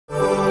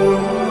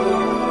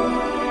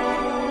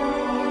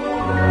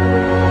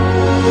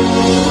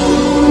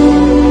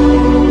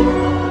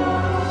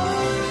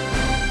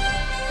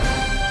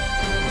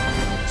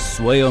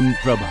Swayam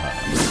Prabha.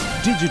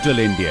 Digital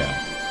India.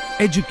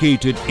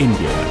 Educated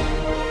India.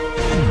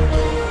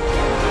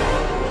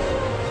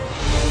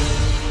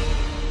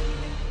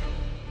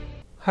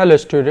 Hello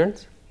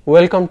students,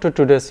 welcome to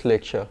today's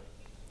lecture.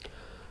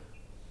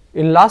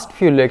 In last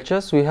few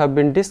lectures we have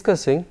been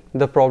discussing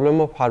the problem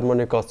of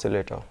harmonic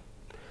oscillator.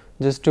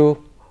 Just to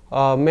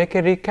make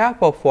a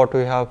recap of what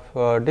we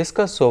have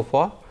discussed so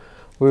far,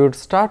 we would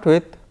start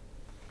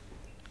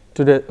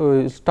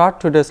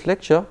today's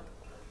lecture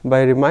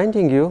by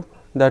reminding you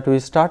that we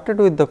started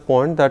with the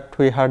point that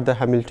we had the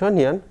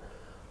Hamiltonian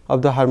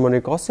of the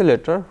harmonic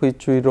oscillator,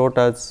 which we wrote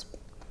as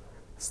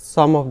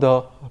sum of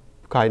the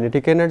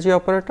kinetic energy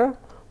operator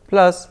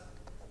plus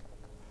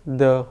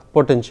the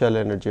potential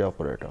energy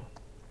operator.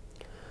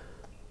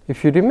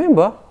 If you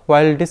remember,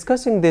 while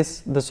discussing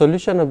the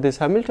solution of this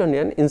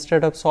Hamiltonian,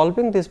 instead of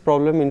solving this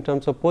problem in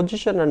terms of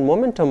position and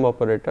momentum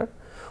operator,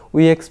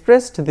 we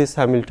expressed this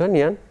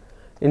Hamiltonian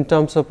in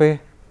terms of a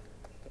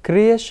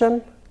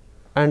creation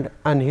and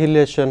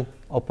annihilation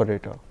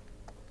operator,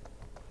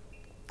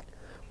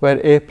 where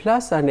A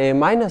plus and A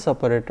minus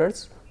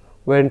operators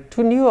were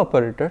two new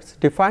operators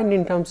defined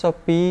in terms of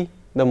P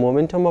the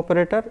momentum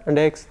operator and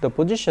X the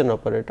position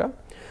operator.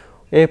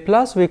 A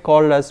plus we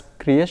called as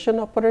creation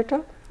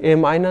operator, A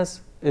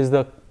minus is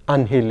the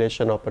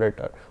annihilation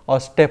operator,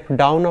 or step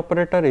down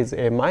operator is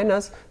A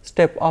minus,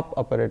 step up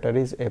operator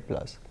is A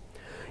plus.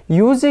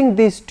 Using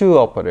these two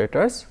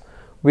operators,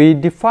 we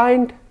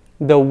defined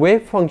the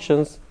wave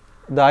functions,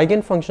 the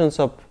eigenfunctions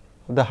of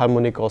the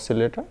harmonic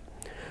oscillator.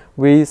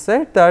 We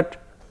said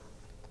that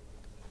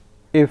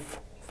if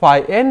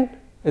phi n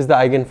is the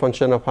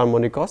eigenfunction of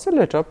harmonic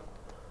oscillator,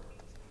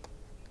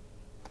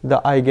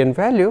 the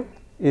eigenvalue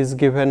is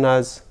given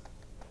as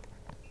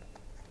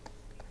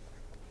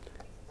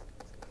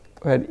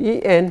where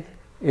E n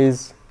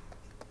is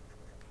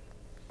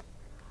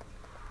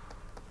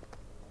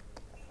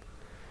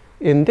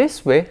in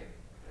this way.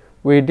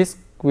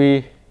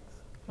 We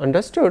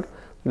understood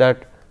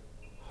that,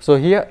 so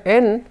here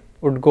n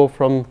would go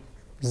from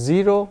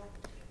 0,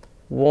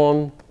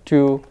 1,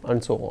 2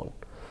 and so on.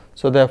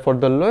 So, therefore,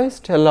 the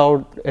lowest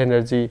allowed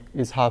energy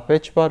is half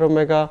h bar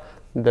omega,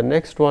 the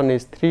next one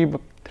is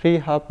 3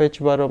 half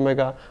h bar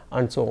omega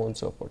and so on and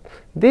so forth.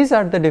 These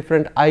are the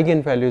different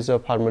eigenvalues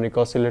of harmonic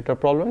oscillator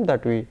problem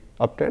that we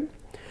obtained.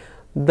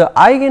 The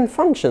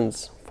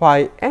eigenfunctions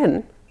phi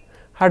n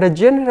had a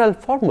general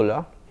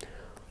formula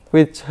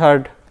which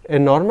had a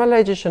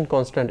normalization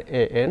constant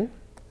a n,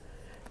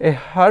 a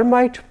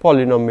Hermite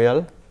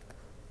polynomial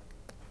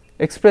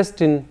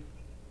expressed in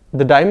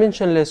the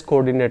dimensionless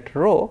coordinate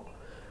rho,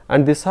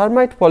 and this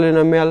Hermite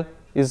polynomial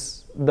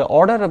is the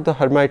order of the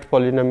Hermite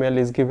polynomial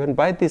is given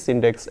by this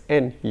index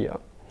n here,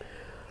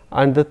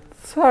 and the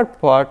third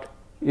part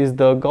is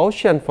the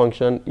Gaussian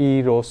function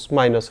e rho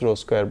minus rho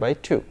square by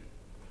 2.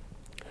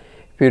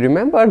 If you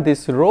remember,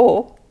 this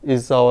rho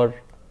is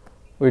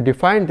we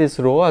defined this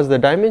rho as the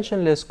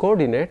dimensionless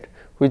coordinate,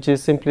 which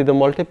is simply the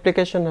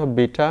multiplication of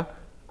beta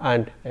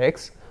and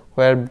x,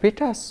 where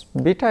beta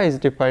is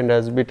defined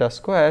as beta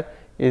square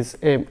is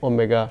m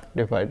omega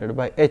divided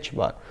by h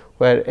bar,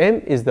 where m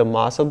is the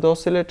mass of the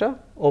oscillator,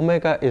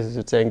 omega is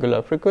its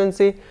angular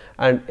frequency,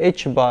 and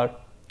h bar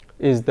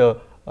is the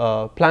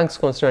Planck's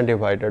constant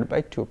divided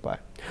by 2 pi.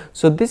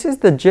 So, this is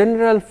the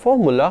general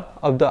formula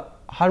of the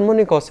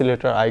harmonic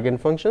oscillator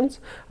eigenfunctions,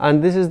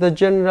 and this is the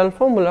general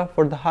formula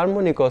for the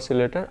harmonic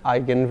oscillator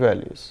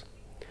eigenvalues.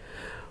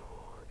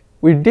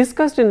 We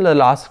discussed in the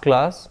last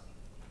class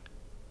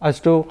as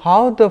to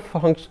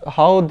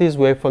how these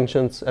wave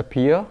functions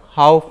appear,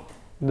 how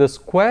the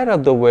square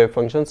of the wave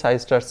function psi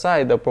star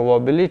psi, the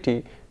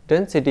probability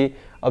density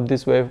of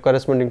this wave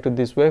corresponding to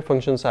these wave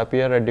functions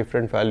appear at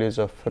different values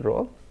of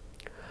rho.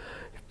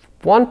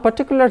 One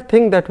particular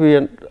thing that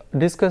we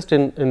discussed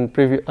in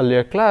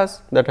earlier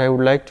class that I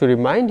would like to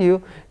remind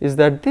you is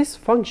that these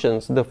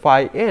functions, the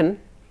phi n,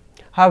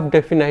 have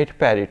definite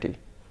parity.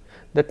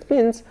 That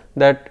means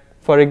that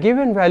for a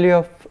given value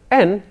of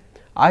n,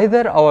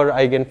 either our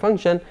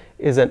eigenfunction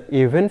is an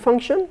even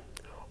function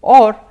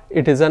or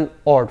it is an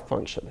odd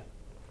function.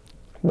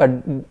 But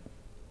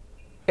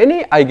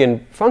any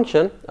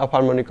eigenfunction of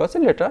harmonic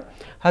oscillator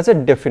has a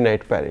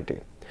definite parity.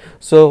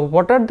 So,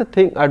 what are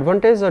the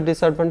advantages or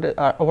disadvantages?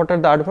 What are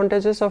the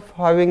advantages of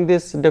having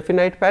this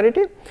definite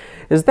parity?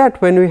 Is that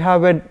when we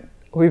have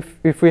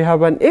if we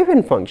have an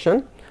even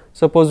function,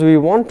 suppose we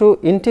want to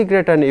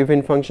integrate an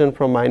even function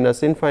from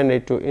minus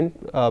infinite to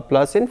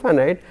plus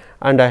infinite,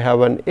 and I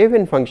have an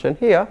even function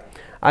here,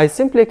 I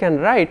simply can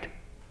write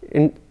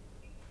in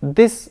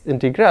this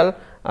integral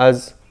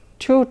as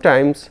 2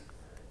 times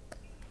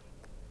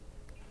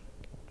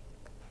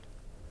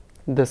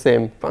the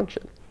same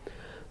function.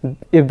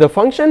 If the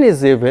function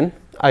is even,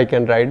 I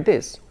can write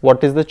this.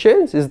 What is the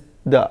change? Is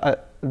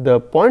the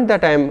point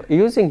that I am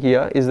using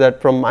here is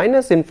that from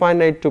minus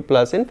infinite to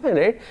plus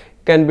infinite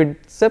can be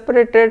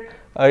separated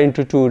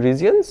into 2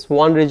 regions,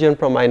 one region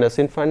from minus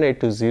infinite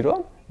to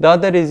 0, the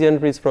other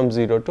region is from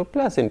 0 to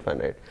plus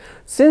infinite.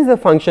 Since the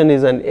function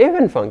is an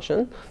even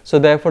function, so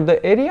therefore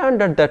the area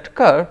under that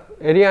curve,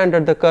 area under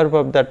the curve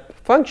of that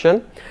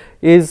function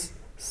is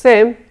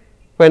same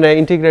when I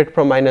integrate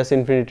from minus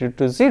infinity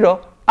to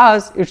 0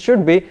 as it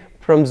should be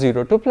from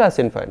 0 to plus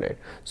infinite.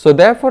 So,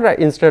 therefore,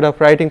 instead of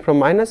writing from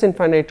minus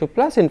infinite to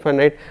plus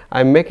infinite,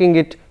 I am making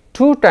it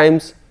 2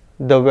 times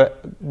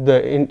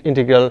the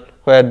integral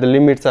where the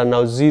limits are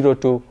now 0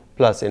 to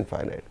plus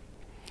infinite.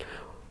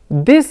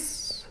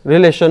 This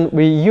relation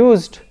we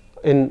used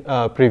in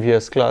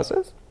previous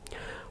classes.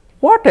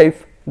 What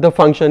if the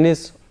function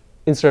is,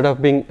 instead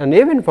of being an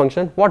even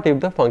function, what if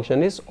the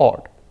function is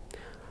odd?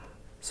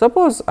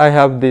 Suppose I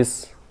have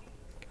this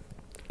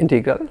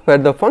integral where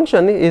the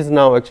function is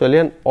now actually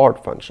an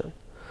odd function.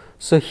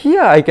 So,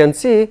 here I can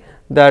see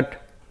that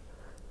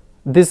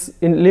this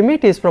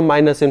limit is from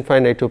minus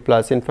infinite to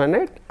plus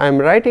infinite. I am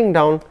writing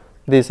down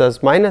this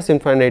as minus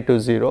infinite to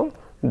 0,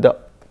 the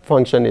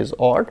function is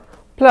odd,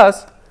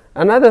 plus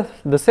another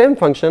the same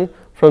function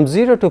from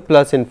 0 to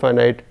plus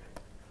infinite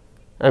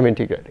I am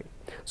integrating.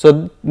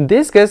 So, in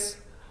this case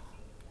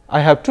I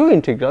have 2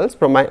 integrals,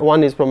 from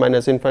one is from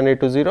minus infinite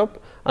to 0,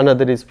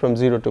 another is from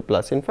 0 to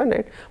plus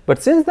infinite,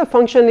 but since the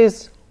function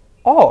is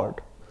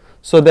odd,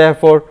 so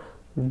therefore,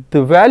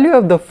 the value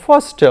of the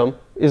first term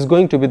is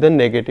going to be the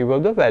negative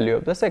of the value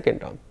of the second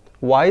term.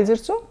 Why is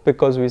it so?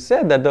 Because we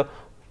said that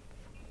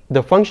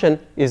the function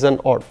is an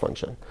odd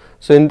function.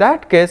 So, in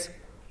that case,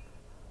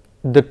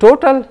 the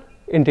total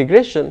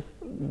integration,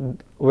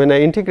 when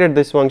I integrate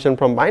this function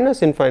from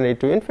minus infinite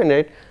to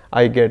infinite,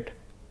 I get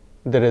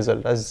the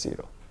result as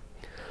 0.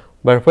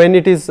 But when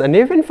it is an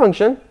even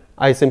function,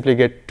 I simply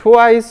get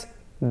twice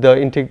the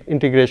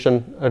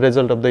integration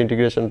result of the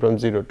integration from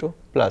 0 to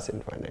plus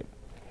infinite.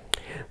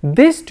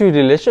 These two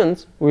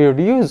relations we would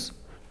use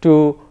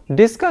to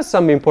discuss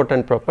some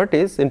important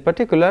properties. In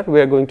particular, we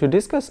are going to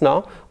discuss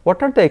now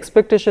what are the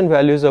expectation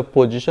values of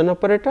position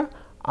operator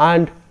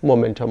and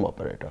momentum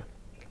operator.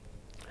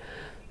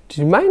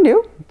 To remind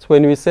you,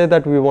 when we say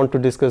that we want to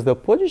discuss the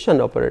position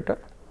operator,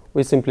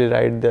 we simply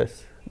write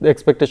this, the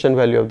expectation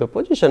value of the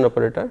position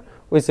operator,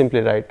 we simply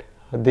write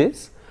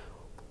this.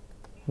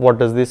 What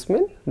does this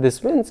mean?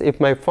 This means if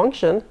my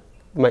function,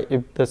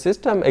 if the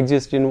system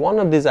exists in one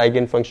of these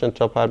eigenfunctions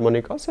of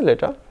harmonic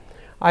oscillator,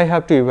 I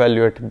have to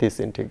evaluate this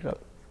integral.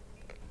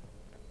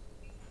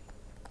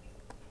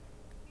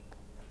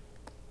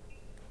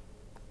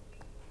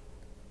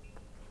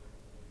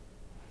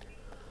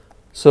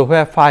 So,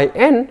 where phi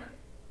n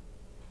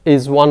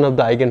is one of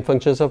the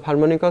eigenfunctions of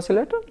harmonic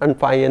oscillator and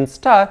phi n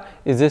star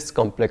is its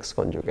complex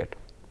conjugate.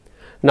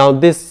 Now,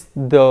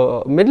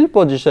 the middle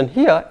position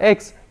here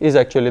x is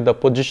actually the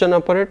position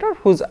operator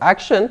whose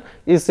action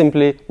is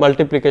simply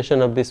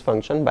multiplication of this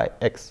function by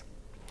x.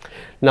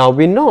 Now,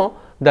 we know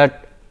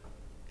that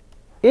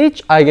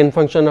each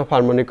eigenfunction of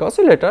harmonic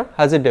oscillator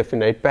has a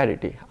definite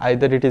parity,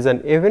 either it is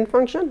an even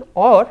function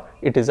or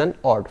it is an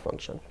odd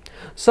function.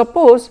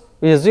 Suppose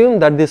we assume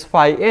that this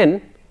phi n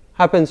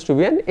happens to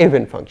be an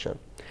even function.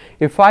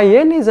 If phi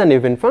n is an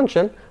even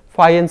function,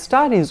 phi n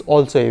star is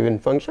also even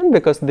function,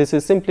 because this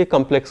is simply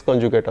complex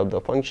conjugate of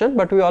the function,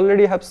 but we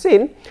already have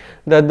seen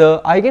that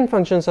the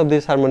eigenfunctions of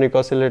this harmonic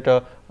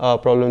oscillator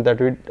problem that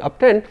we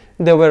obtained,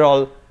 they were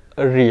all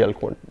real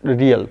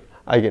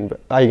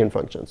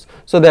eigenfunctions.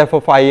 So,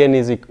 therefore, phi n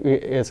is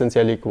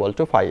essentially equal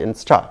to phi n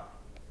star.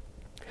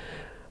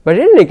 But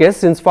in any case,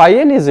 since phi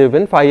n is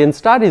even, phi n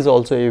star is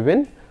also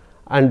even,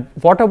 and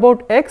what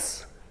about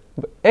x?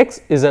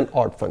 X is an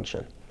odd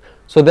function.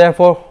 So,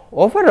 therefore,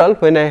 overall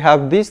when I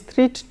have these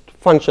three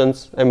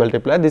functions I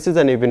multiply, this is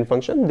an even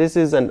function, this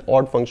is an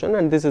odd function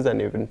and this is an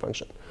even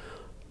function.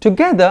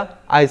 Together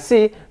I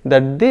see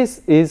that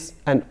this is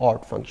an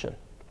odd function.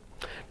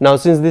 Now,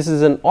 since this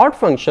is an odd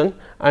function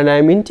and I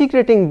am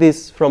integrating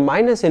this from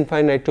minus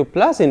infinite to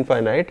plus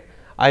infinite,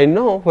 I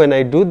know when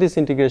I do this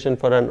integration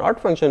for an odd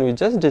function we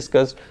just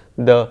discussed,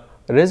 the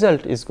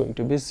result is going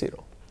to be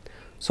 0.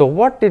 So,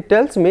 what it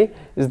tells me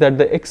is that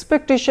the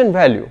expectation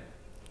value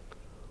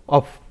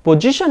of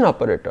position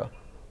operator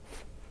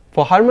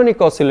for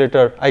harmonic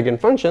oscillator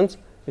eigenfunctions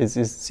is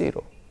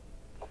 0.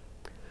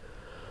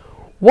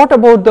 What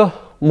about the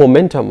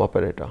momentum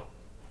operator?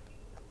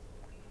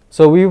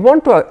 So, we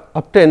want to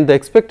obtain the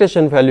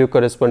expectation value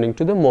corresponding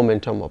to the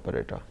momentum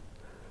operator.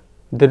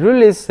 The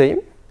rule is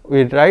same,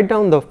 we write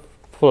down the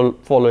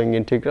following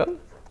integral.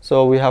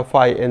 So, we have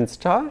phi n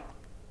star,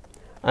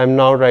 I am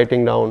now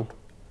writing down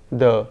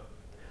the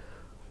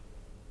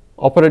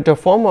operator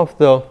form of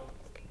the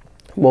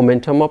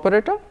momentum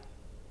operator.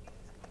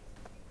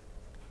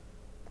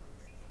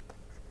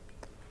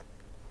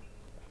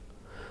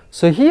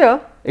 So,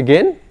 here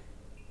again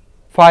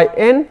phi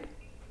n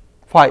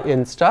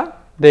star,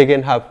 they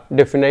again have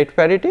definite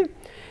parity.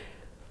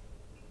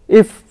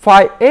 If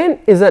phi n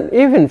is an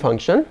even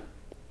function,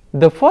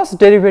 the first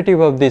derivative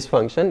of this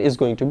function is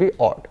going to be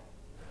odd,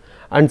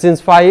 and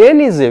since phi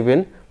n is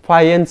even,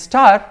 phi n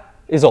star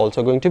is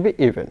also going to be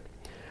even.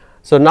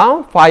 So,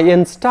 now phi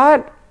n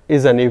star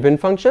is an even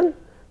function,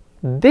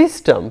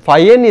 this term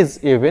phi n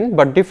is even,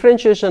 but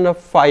differentiation of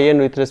phi n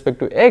with respect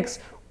to x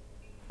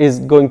is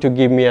going to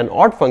give me an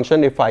odd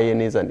function if phi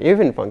n is an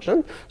even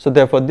function. So,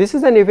 therefore, this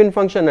is an even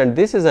function and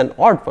this is an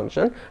odd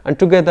function, and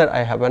together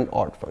I have an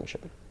odd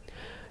function.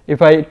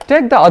 If I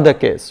take the other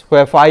case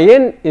where phi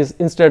n is,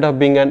 instead of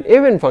being an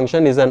even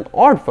function, is an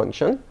odd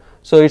function,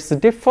 so its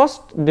the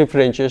first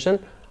differentiation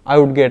I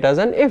would get as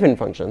an even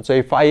function. So,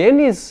 if phi n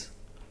is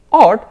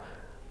odd,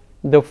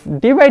 the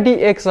d by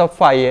dx of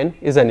phi n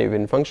is an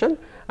even function,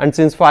 and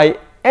since phi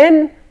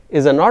n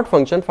is an odd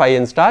function, phi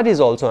n star is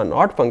also an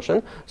odd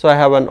function. So, I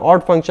have an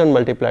odd function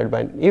multiplied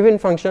by an even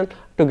function,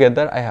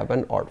 together I have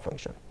an odd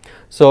function.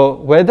 So,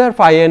 whether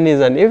phi n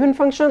is an even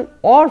function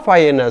or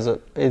phi n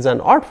is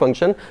an odd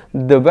function,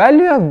 the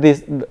value of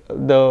this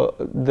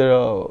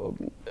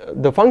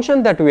the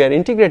function that we are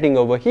integrating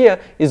over here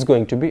is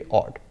going to be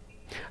odd,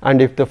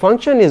 and if the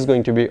function is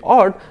going to be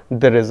odd,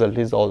 the result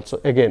is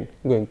also again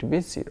going to be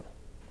 0.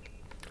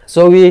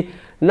 So, we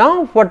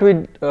now what we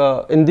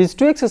in these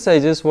two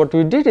exercises, what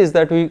we did is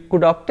that we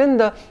could obtain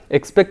the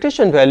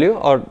expectation value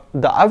or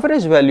the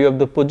average value of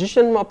the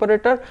position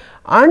operator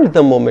and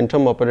the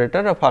momentum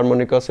operator of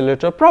harmonic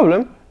oscillator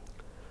problem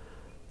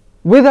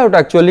without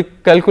actually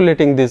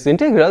calculating these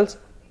integrals.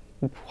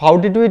 How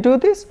did we do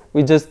this?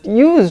 We just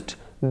used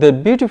the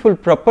beautiful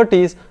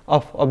properties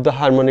of the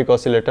harmonic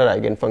oscillator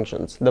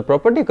eigenfunctions, the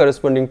property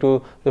corresponding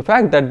to the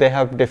fact that they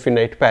have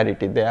definite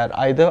parity, they are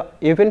either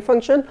even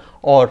function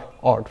or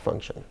odd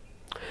function.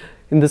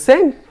 In the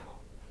same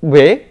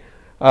way,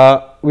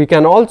 we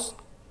can also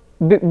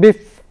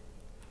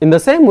in the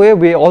same way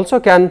we also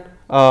can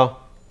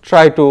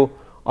try to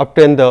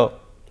obtain the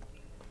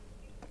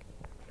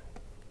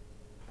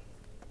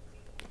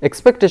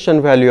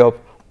expectation value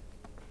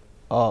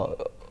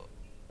of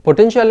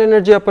potential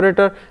energy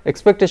operator,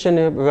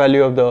 expectation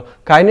value of the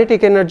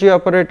kinetic energy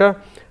operator.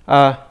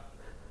 I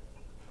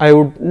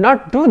would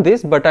not do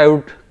this, but I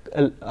would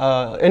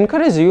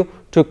encourage you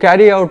to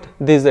carry out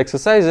these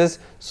exercises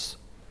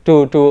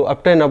to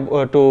obtain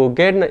to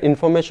get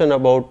information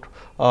about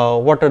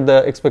what are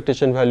the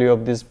expectation value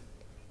of this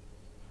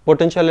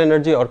potential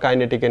energy or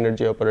kinetic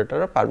energy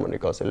operator of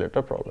harmonic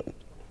oscillator problem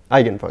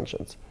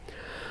eigenfunctions.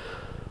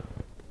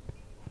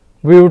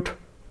 We would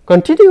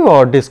continue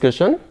our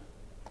discussion.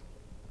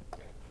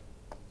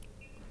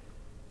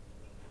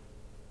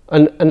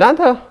 And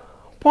another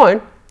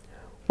point,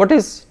 what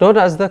is known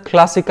as the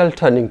classical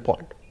turning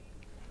point.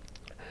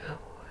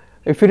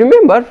 If you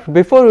remember,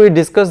 before we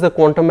discussed the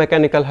quantum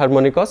mechanical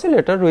harmonic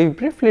oscillator, we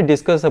briefly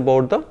discussed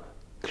about the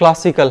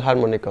classical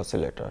harmonic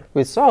oscillator.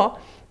 We saw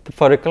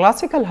for a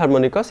classical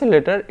harmonic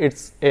oscillator, it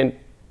is in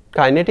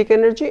kinetic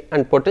energy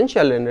and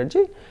potential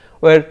energy,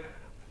 where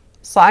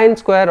sine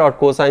square or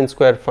cosine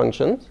square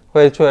functions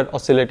which were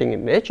oscillating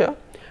in nature,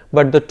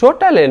 but the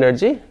total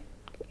energy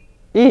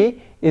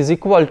E is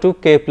equal to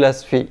k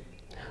plus v.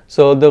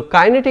 So, the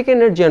kinetic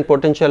energy and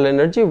potential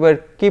energy were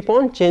keep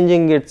on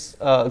changing its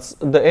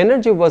the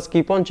energy was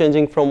keep on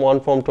changing from one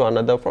form to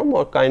another form,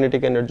 or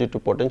kinetic energy to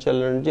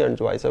potential energy and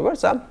vice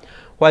versa,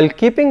 while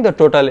keeping the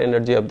total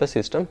energy of the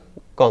system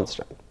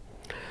constant.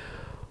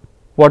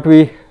 What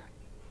we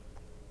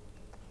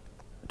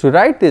to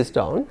write this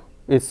down,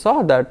 we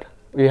saw that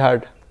we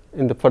had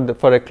in the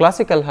for a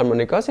classical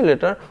harmonic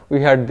oscillator,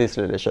 we had this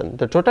relation.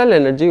 The total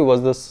energy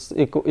was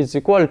is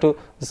equal to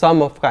the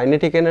sum of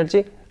kinetic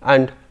energy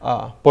and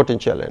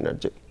potential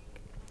energy.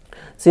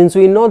 Since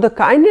we know the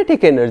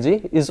kinetic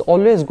energy is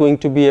always going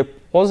to be a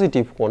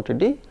positive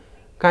quantity,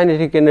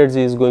 kinetic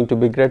energy is going to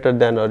be greater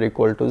than or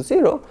equal to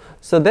 0.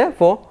 So,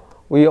 therefore,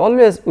 we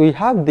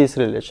have this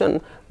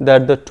relation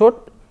that the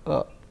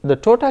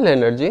total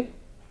energy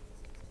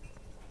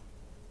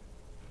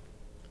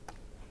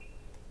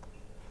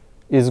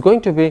is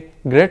going to be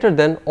greater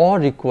than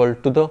or equal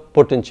to the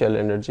potential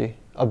energy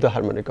of the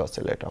harmonic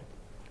oscillator.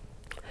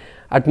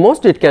 At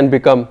most it can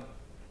become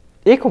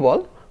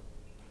equal,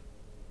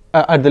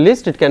 at the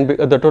least it can be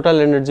the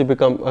total energy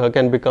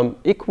can become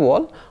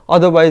equal,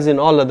 otherwise in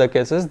all other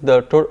cases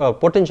the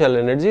potential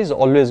energy is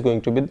always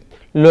going to be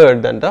lower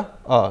than the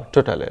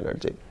total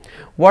energy.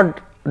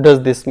 What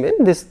does this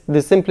mean?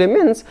 This simply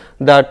means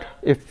that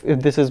if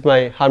this is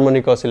my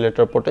harmonic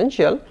oscillator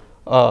potential,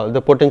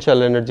 the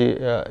potential energy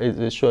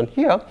is shown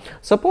here.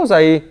 Suppose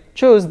I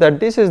choose that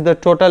this is the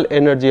total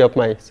energy of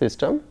my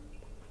system,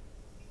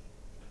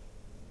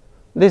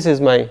 this is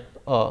my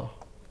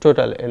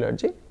total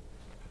energy.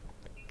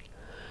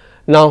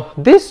 Now,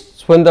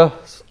 this when the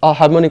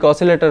harmonic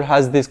oscillator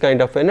has this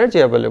kind of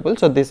energy available.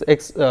 So, this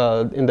x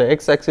in the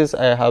x axis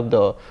I have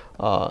the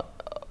I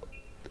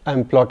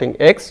am plotting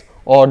x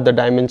or the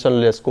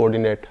dimensionless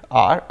coordinate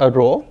r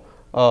rho.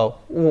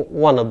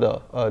 One of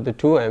the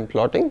two I am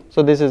plotting.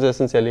 So, this is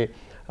essentially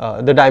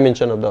the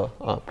dimension of the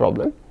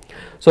problem.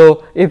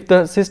 So, if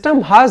the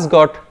system has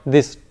got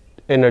this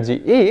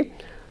energy E,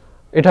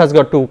 it has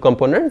got two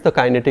components, the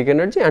kinetic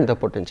energy and the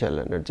potential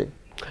energy.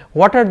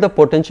 What are the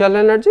potential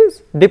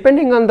energies?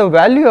 Depending on the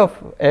value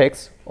of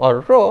x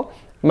or rho,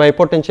 my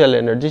potential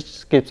energy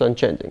keeps on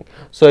changing.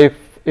 So,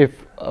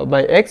 if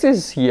my x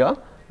is here,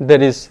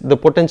 there is the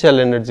potential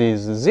energy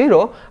is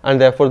 0,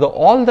 and therefore,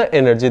 all the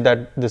energy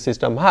that the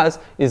system has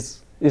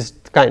is is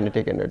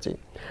kinetic energy.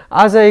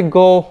 As I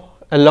go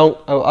along,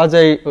 as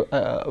I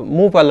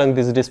move along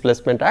this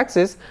displacement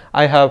axis,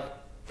 I have,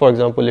 for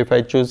example, if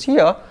I choose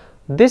here,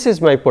 this is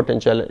my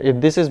potential,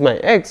 if this is my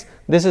x,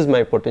 this is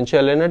my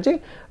potential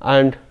energy,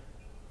 and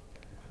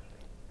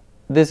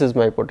this is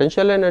my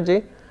potential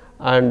energy,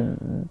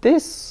 and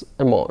this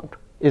amount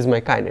is my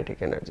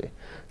kinetic energy.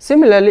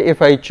 Similarly,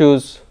 if I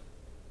choose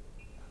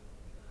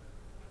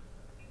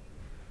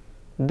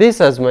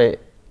this as my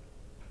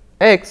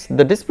x,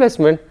 the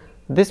displacement,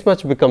 this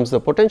much becomes the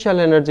potential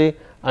energy,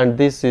 and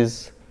this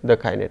is the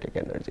kinetic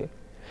energy.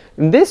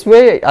 In this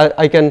way,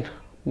 I can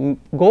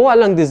go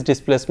along this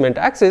displacement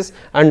axis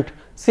and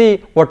see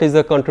what is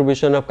the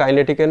contribution of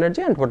kinetic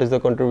energy and what is the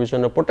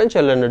contribution of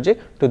potential energy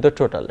to the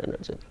total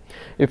energy.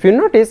 If you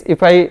notice,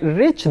 if I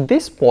reach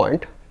this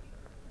point,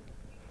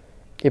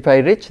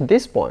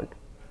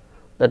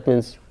 that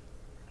means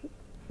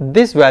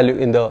this value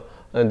in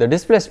the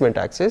displacement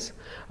axis,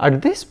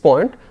 at this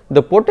point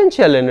the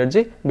potential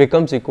energy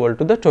becomes equal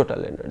to the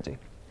total energy.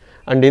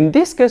 And in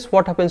this case,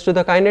 what happens to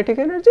the kinetic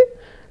energy?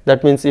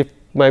 That means if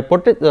my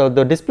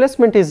the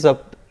displacement is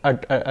up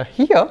at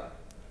here,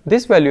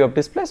 this value of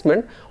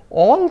displacement,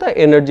 all the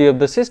energy of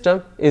the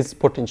system is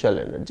potential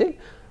energy.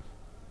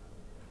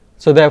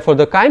 So therefore,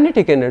 the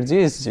kinetic energy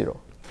is 0.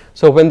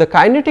 So when the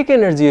kinetic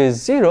energy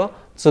is 0,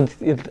 so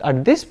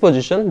at this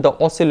position the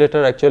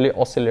oscillator actually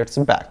oscillates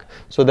back.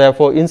 So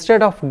therefore,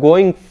 instead of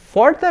going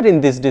further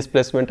in this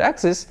displacement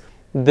axis,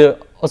 the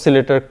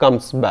oscillator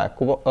comes back,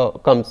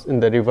 comes in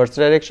the reverse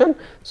direction.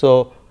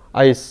 So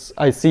I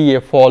see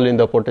a fall in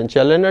the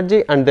potential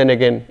energy, and then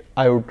again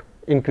I would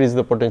increase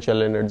the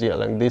potential energy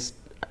along this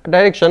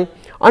direction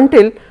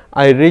until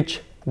I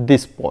reach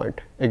this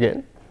point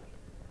again.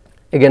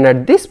 Again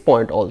at this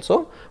point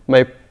also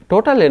my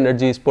total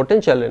energy is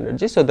potential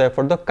energy. So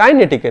therefore, the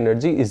kinetic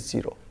energy is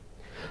 0.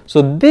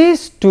 So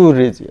these two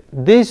regions,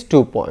 these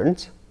 2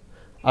 points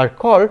are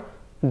called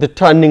the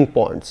turning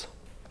points.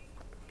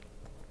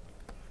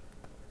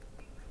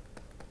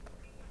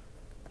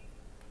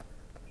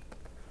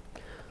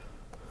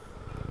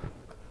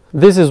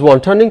 This is one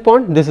turning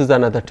point, this is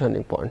another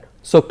turning point.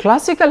 So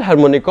classical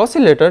harmonic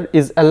oscillator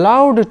is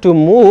allowed to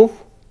move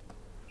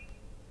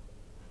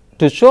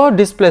to show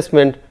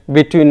displacement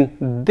between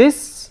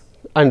this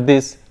and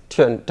this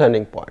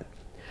turning point.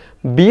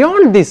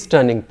 Beyond these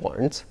turning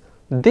points,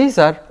 these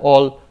are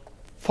all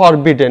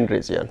forbidden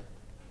region.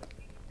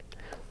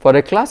 For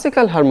a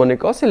classical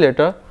harmonic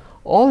oscillator,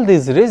 all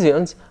these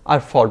regions are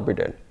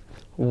forbidden.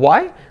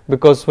 Why?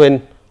 Because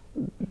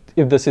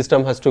if the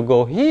system has to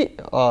go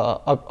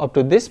up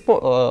to this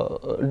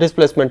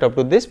displacement up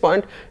to this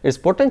point, its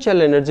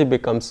potential energy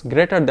becomes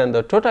greater than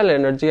the total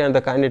energy and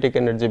the kinetic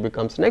energy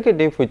becomes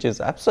negative, which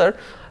is absurd.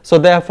 So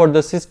therefore,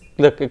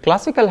 the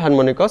classical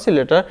harmonic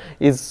oscillator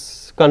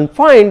is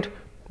confined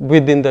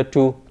within the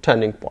 2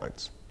 turning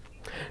points.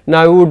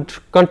 Now we'll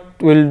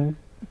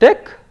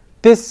take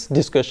this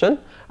discussion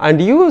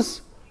and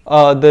use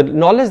the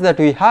knowledge that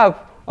we have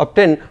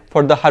obtained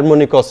for the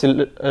harmonic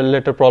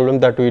oscillator problem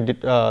that we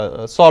did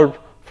solved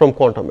from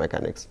quantum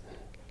mechanics.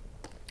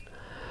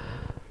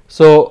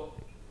 So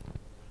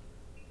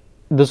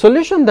the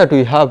solution that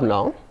we have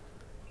now,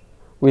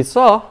 we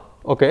saw,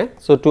 okay,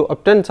 so to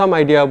obtain some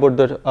idea about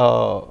the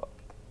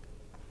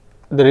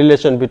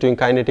relation between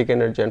kinetic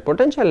energy and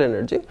potential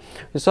energy,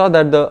 we saw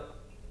that the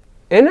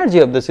energy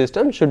of the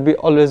system should be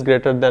always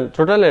greater than,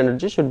 total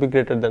energy should be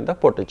greater than the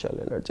potential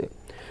energy.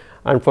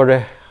 And for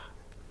a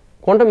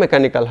quantum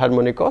mechanical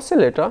harmonic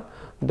oscillator,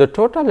 the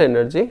total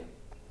energy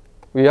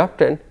we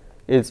obtain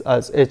is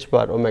as h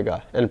bar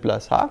omega n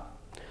plus half,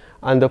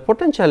 and the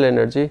potential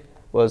energy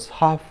was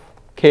half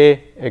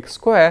k x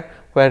square,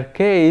 where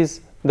k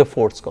is the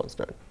force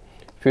constant.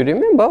 If you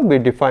remember, we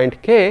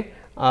defined k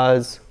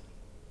as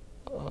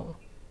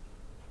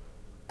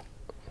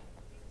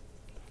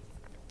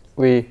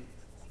we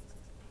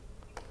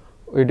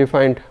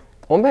defined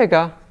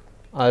omega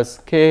as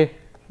k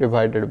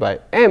divided by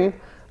m,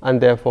 and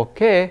therefore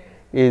k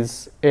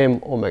is m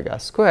omega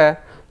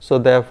square. So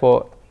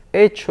therefore,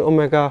 h bar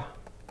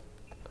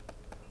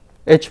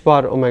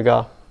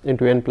omega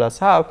into n plus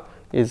half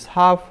is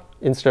half.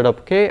 Instead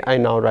of k, I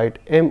now write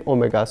m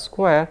omega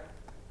square.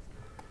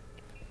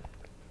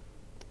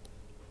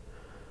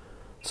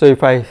 So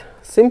if I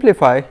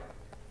simplify,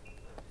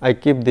 I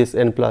keep this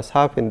n plus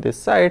half in this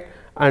side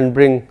and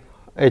bring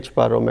h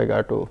bar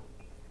omega to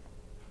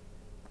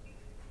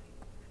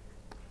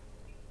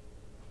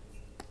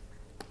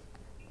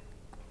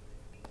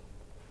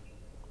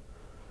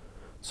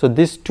so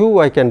this 2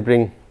 I can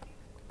bring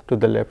to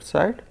the left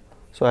side.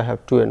 So I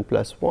have 2n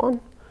plus 1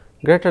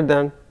 greater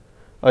than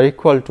or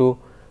equal to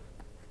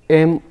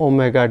m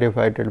omega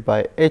divided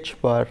by h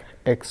bar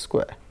x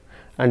square.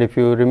 And if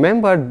you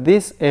remember,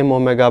 this m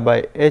omega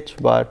by h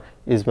bar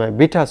is my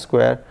beta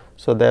square.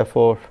 So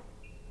therefore,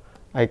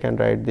 I can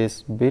write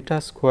this beta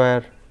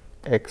square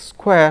x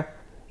square,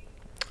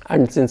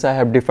 and since I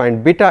have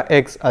defined beta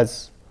x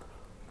as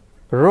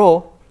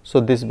rho, so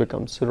this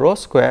becomes rho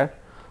square.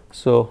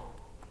 So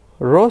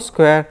rho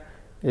square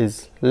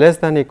is less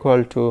than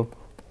equal to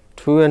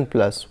 2n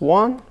plus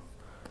 1,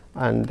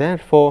 and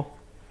therefore,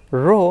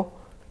 rho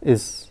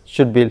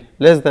should be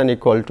less than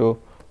equal to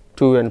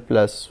 2n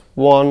plus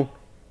 1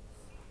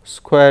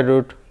 square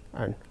root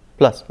and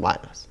plus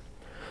minus.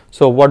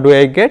 So, what do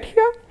I get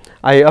here?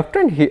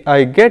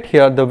 I get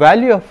here the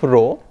value of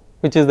rho,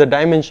 which is the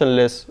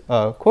dimensionless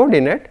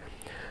coordinate.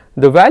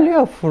 The value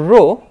of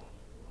rho,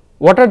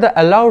 what are the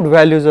allowed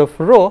values of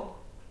rho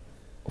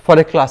for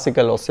a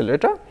classical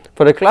oscillator?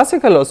 For a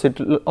classical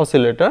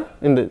oscillator,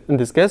 in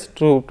this case,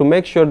 to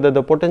make sure that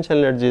the potential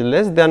energy is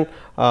less than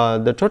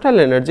the total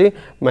energy,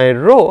 my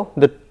rho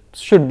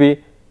should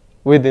be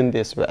within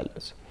these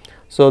values.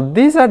 So,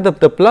 these are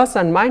the plus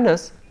and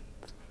minus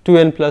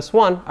 2n plus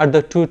 1 are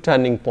the two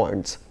turning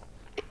points.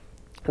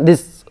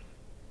 This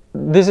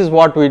is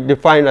what we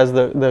define as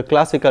the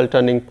classical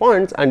turning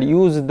points and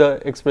use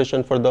the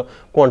expression for the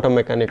quantum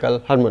mechanical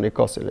harmonic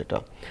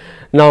oscillator.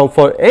 Now,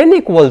 for n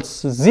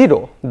equals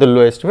 0, the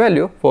lowest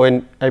value, for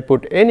when I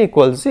put n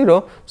equals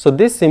 0, so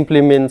this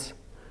simply means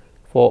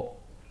for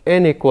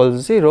n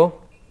equals 0,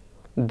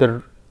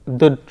 the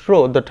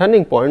rho, the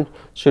turning point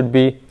should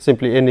be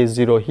simply n is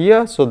 0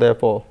 here. So,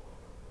 therefore,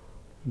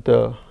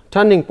 the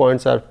turning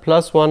points are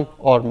plus 1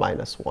 or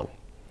minus 1.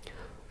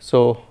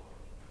 So,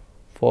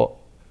 for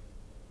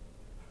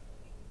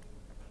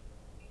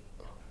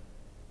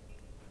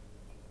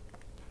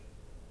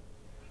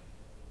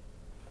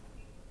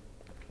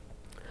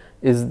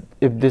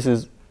if this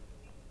is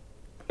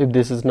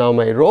now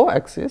my rho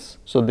axis,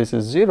 so this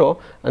is 0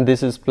 and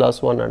this is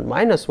plus 1 and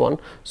minus 1.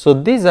 So,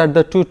 these are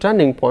the two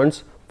turning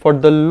points for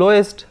the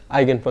lowest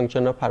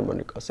eigenfunction of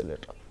harmonic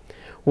oscillator.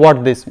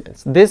 What this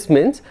means? This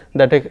means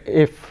that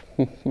if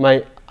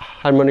my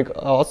harmonic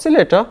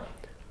oscillator,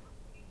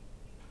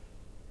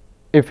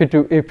 if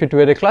it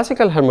were a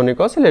classical harmonic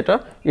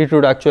oscillator, it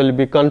would actually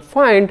be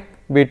confined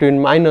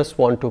between minus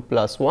 1 to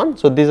plus 1.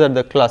 So, these are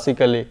the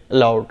classically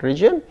allowed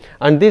region,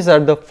 and these are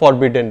the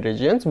forbidden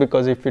regions,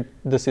 because if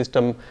the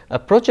system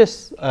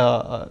approaches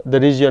the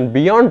region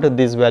beyond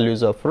these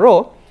values of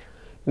rho,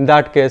 in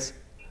that case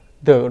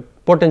the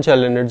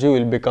potential energy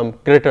will become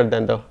greater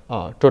than the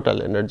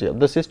total energy of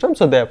the system.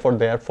 So, therefore,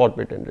 they are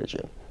forbidden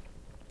region.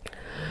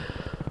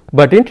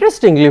 But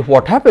interestingly,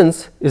 what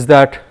happens is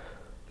that,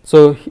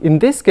 so in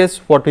this case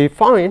what we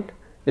find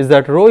is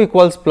that rho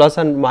equals plus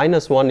and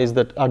minus 1 is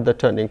are the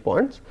turning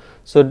points.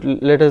 So,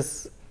 let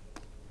us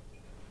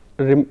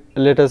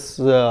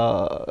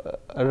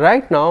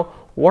write now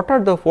what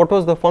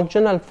was the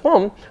functional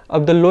form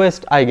of the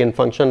lowest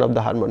eigenfunction of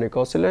the harmonic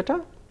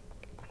oscillator.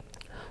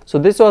 So,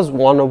 this was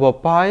 1 over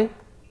pi,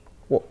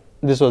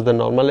 this was the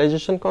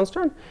normalization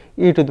constant,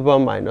 e to the power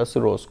minus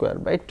rho square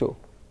by 2.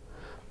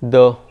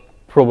 The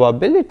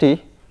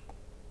probability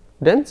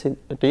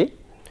density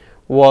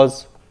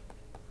was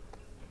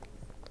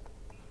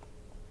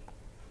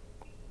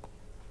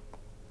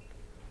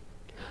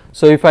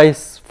so if I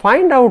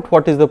find out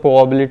what is the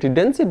probability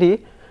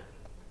density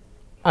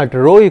at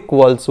rho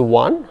equals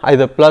 1,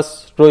 either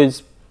rho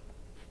is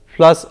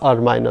plus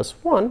or minus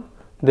 1,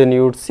 then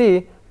you would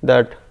see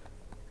that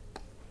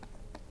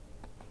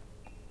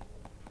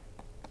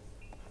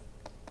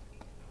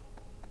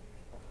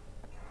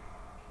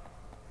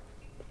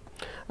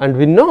and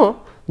we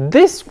know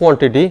this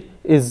quantity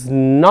is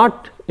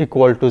not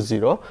equal to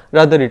 0,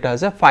 rather it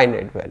has a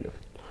finite value.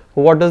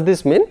 What does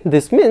this mean?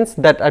 This means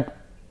that at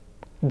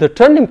the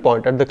turning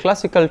point, at the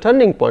classical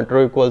turning point,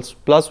 rho equals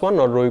plus 1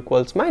 or rho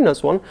equals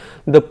minus 1,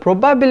 the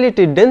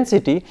probability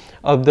density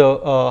of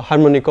the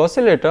harmonic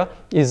oscillator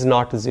is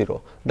not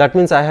 0. That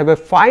means, I have a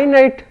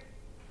finite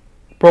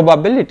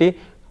probability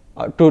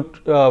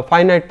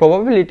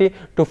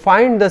to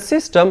find the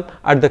system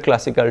at the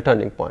classical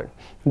turning point.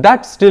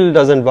 That still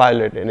does not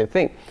violate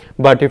anything,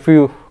 but if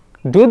you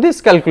do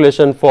this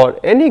calculation for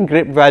any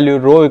value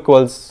rho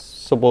equals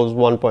suppose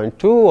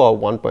 1.2 or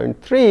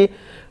 1.3,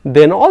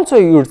 then also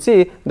you would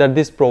see that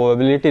this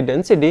probability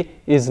density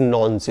is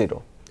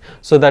non-zero.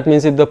 So, that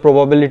means, if the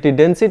probability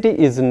density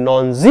is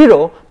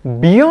non-zero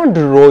beyond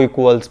rho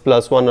equals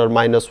plus 1 or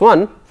minus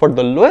 1 for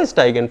the lowest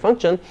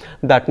eigenfunction,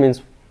 that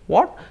means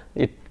what?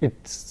 It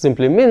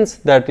simply means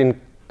that in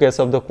case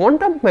of the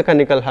quantum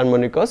mechanical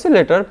harmonic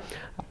oscillator,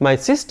 my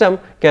system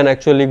can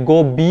actually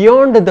go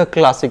beyond the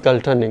classical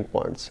turning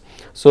points.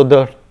 So,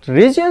 the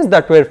regions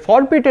that were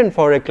forbidden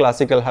for a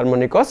classical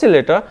harmonic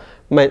oscillator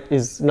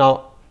is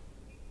now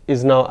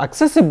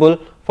accessible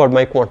for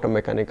my quantum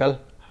mechanical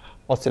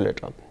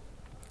oscillator.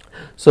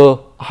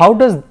 So, how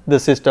does the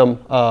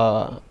system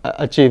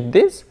achieve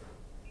this?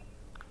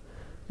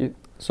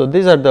 So,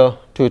 these are the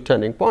two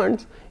turning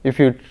points.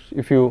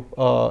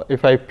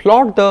 If I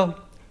plot the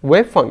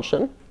wave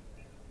function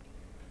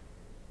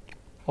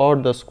or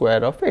the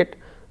square of it,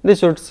 this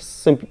should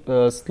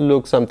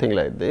look something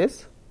like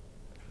this.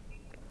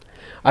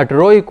 At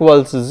rho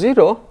equals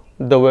 0,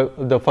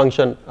 the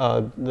function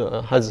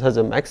has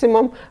a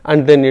maximum,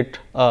 and then it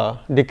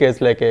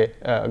decays like a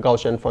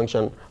Gaussian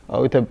function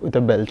with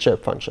a bell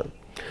shaped function.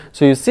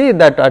 So, you see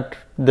that at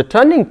the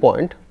turning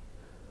point,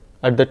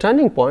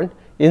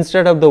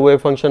 instead of the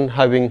wave function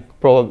having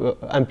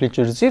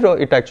amplitude 0,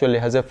 it actually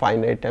has a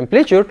finite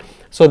amplitude.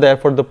 So,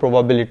 therefore, the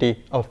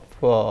probability of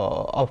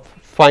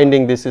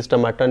finding the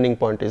system at turning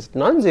point is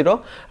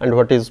non-zero, and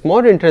what is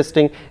more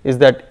interesting is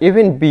that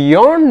even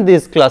beyond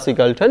this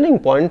classical turning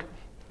point,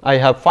 I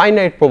have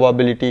finite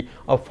probability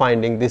of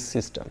finding this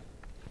system.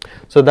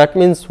 So, that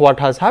means what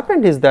has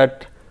happened is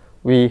that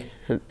we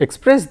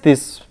express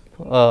this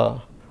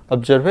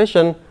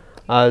observation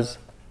as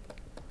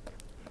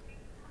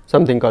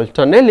something called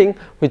tunneling,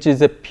 which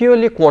is a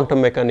purely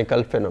quantum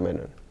mechanical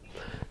phenomenon.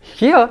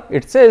 Here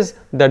it says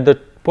that the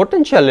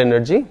potential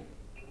energy,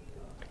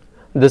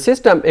 the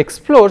system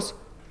explores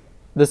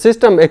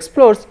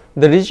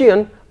the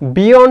region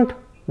beyond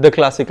the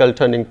classical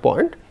turning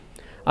point,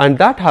 and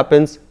that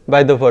happens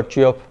by the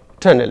virtue of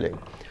tunneling.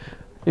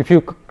 If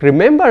you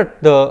remember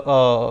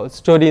the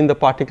story in the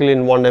particle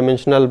in one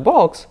dimensional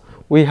box,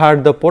 we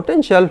had the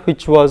potential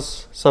which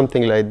was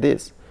something like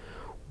this.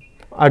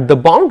 At the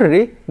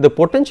boundary, the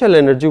potential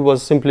energy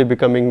was simply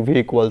becoming V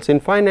equals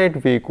infinite,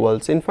 V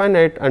equals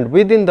infinite, and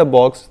within the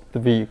box the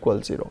V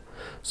equals 0.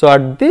 So,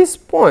 at this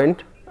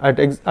point,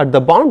 at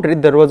the boundary,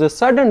 there was a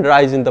sudden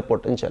rise in the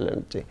potential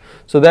energy.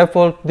 So,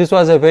 therefore, this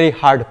was a very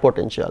hard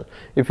potential.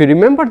 If you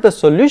remember the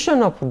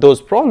solution of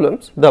those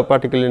problems, the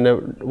particle in a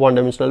one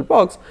dimensional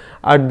box,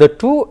 at the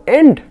two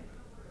end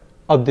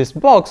of this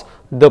box,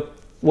 the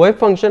wave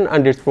function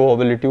and its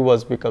probability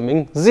was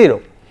becoming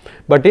 0.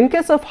 But in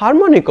case of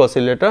harmonic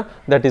oscillator,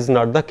 that is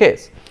not the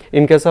case.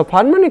 In case of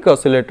harmonic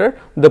oscillator,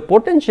 the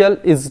potential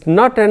is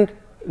not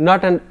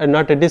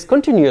a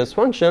discontinuous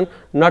function,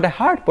 not a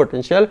hard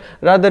potential,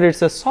 rather it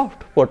is a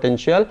soft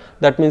potential.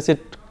 That means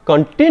it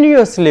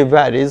continuously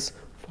varies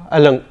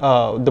along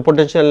the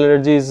potential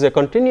energy is a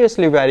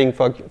continuously varying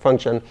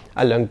function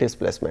along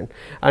displacement,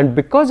 and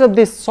because of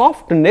this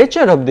soft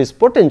nature of this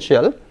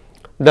potential,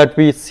 that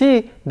we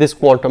see this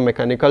quantum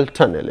mechanical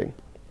tunneling.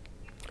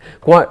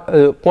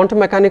 Quantum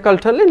mechanical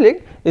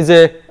tunneling is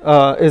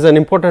an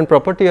important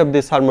property of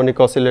this harmonic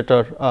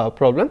oscillator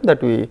problem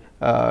that we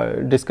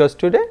discussed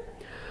today.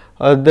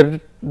 The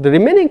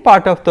remaining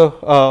part of the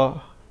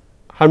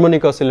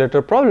harmonic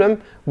oscillator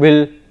problem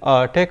will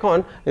take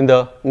on in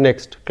the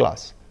next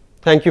class.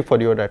 Thank you for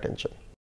your attention.